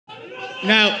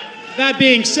Now, that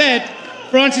being said,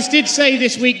 Francis did say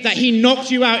this week that he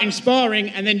knocked you out in sparring,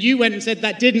 and then you went and said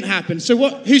that didn't happen. So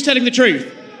who's telling the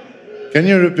truth? Can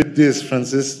you repeat this,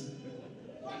 Francis?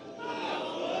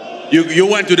 You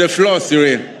went to the floor,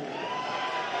 Cyril,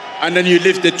 and then you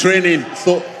left the training.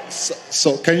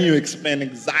 So can you explain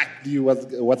exactly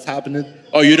what's happening?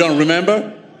 Oh, you don't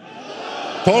remember?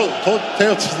 Tell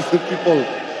to the people.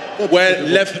 Well,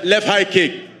 left high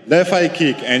kick. Left high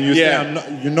kick, and you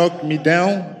say you knocked me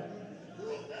down.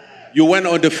 You went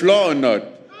on the floor or not?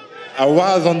 I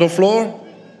was on the floor.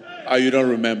 Oh, you don't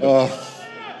remember? Oh,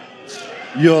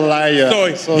 you're a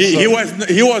liar. So he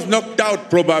was knocked out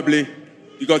probably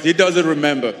because he doesn't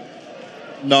remember.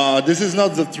 No, this is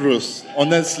not the truth.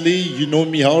 Honestly, you know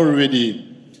me already.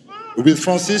 With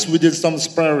Francis, we did some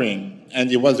sparring,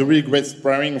 and it was a really great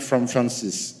sparring from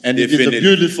Francis. And he did a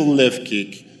beautiful left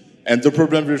kick. And the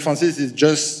problem with Francis is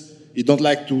just he don't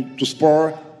like to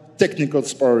spar technical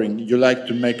sparring. You like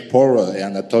to make power,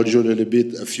 and I told you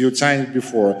a few times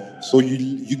before. So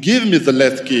you give me the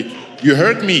left kick. You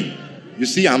hurt me. You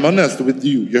see, I'm honest with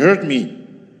you. You hurt me.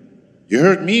 You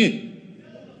hurt me.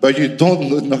 But you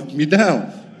don't knock me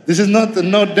down. This is not a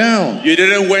knock down. You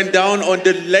didn't went down on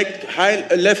the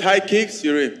left high kicks,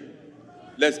 Cyril.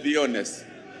 Let's be honest.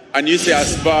 And you say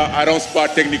I don't spar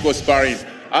technical sparring.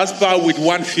 I spar with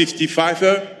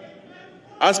 155er.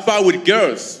 I spar with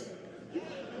girls.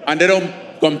 And they don't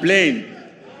complain.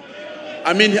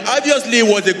 I mean, obviously it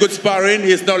was a good sparring.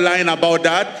 He's not lying about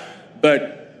that.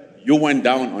 But you went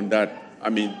down on that. I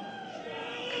mean...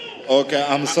 Okay,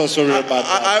 I'm so sorry about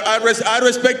that. I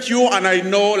respect you, and I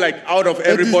know, like, out of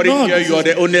everybody here, you are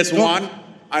the honest one,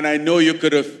 and I know you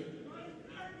could have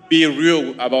been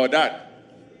real about that.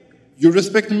 You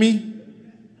respect me?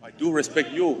 I do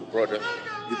respect you, brother.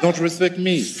 You don't respect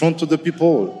me in front of the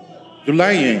people. You're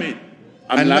lying.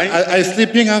 I'm lying? I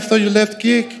sleeping after you left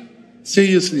kick?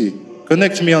 Seriously,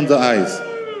 connect me on the eyes.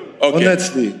 Okay.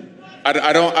 Honestly.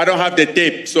 I don't have the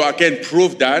tape, so I can't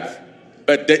prove that,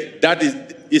 but that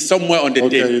is somewhere on the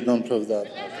tape. Okay, you don't prove that.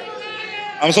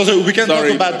 Okay. I'm so sorry. We can talk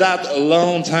about that a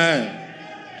long time.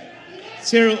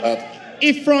 Cyril,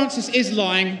 if Francis is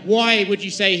lying, why would you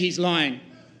say he's lying?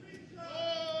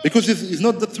 Because it's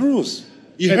not the truth.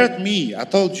 He hurt me. I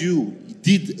told you.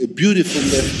 He did a beautiful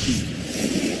left kick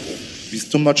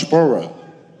with too much power.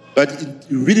 But it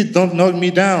really don't knock me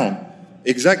down.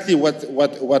 Exactly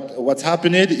what's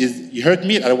happened is he hurt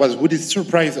me. I was really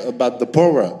surprised about the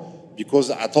power.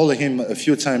 Because I told him a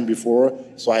few times before,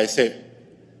 so I said,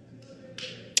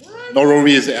 no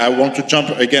worries, I want to jump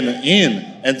again in.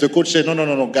 And the coach said,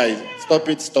 no, guys, stop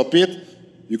it.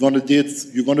 You're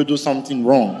gonna do something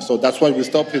wrong. So that's why we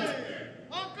stop it.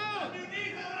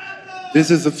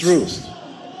 This is the truth.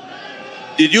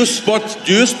 Do you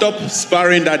stop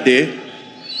sparring that day?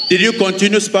 Did you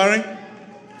continue sparring?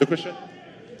 The question?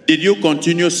 Did you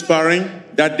continue sparring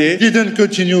that day? Didn't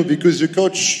continue because the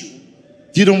coach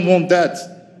didn't want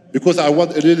that, because I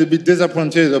was a little bit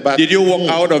disappointed about. Did you walk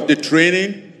out of the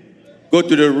training, go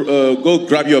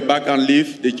grab your bag and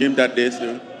leave the gym that day,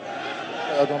 sir?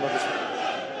 I don't understand.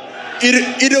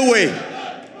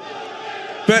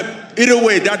 Either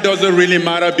way, that doesn't really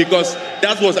matter because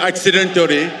that was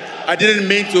accidentally. I didn't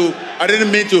mean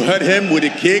to hurt him with a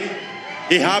kick.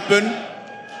 It happened,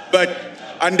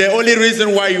 and the only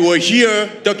reason why you were here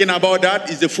talking about that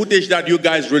is the footage that you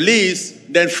guys released.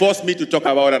 Then forced me to talk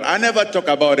about it. I never talk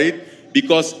about it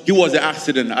because it was an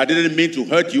accident. I didn't mean to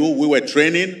hurt you. We were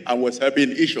training and was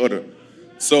helping each other.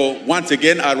 So once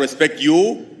again, I respect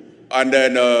you. And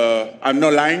then I'm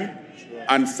not lying.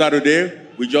 And Saturday,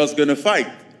 we're just going to fight,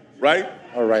 right?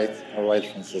 All right,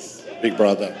 Francis. Big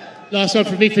brother. Last one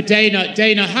from me for Dana.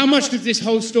 Dana, how much does this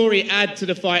whole story add to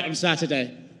the fight on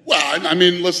Saturday? Well, I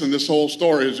mean, listen, this whole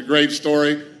story is a great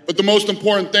story. But the most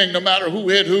important thing, no matter who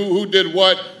hit who did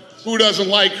what, who doesn't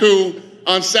like who,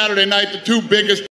 on Saturday night, the two biggest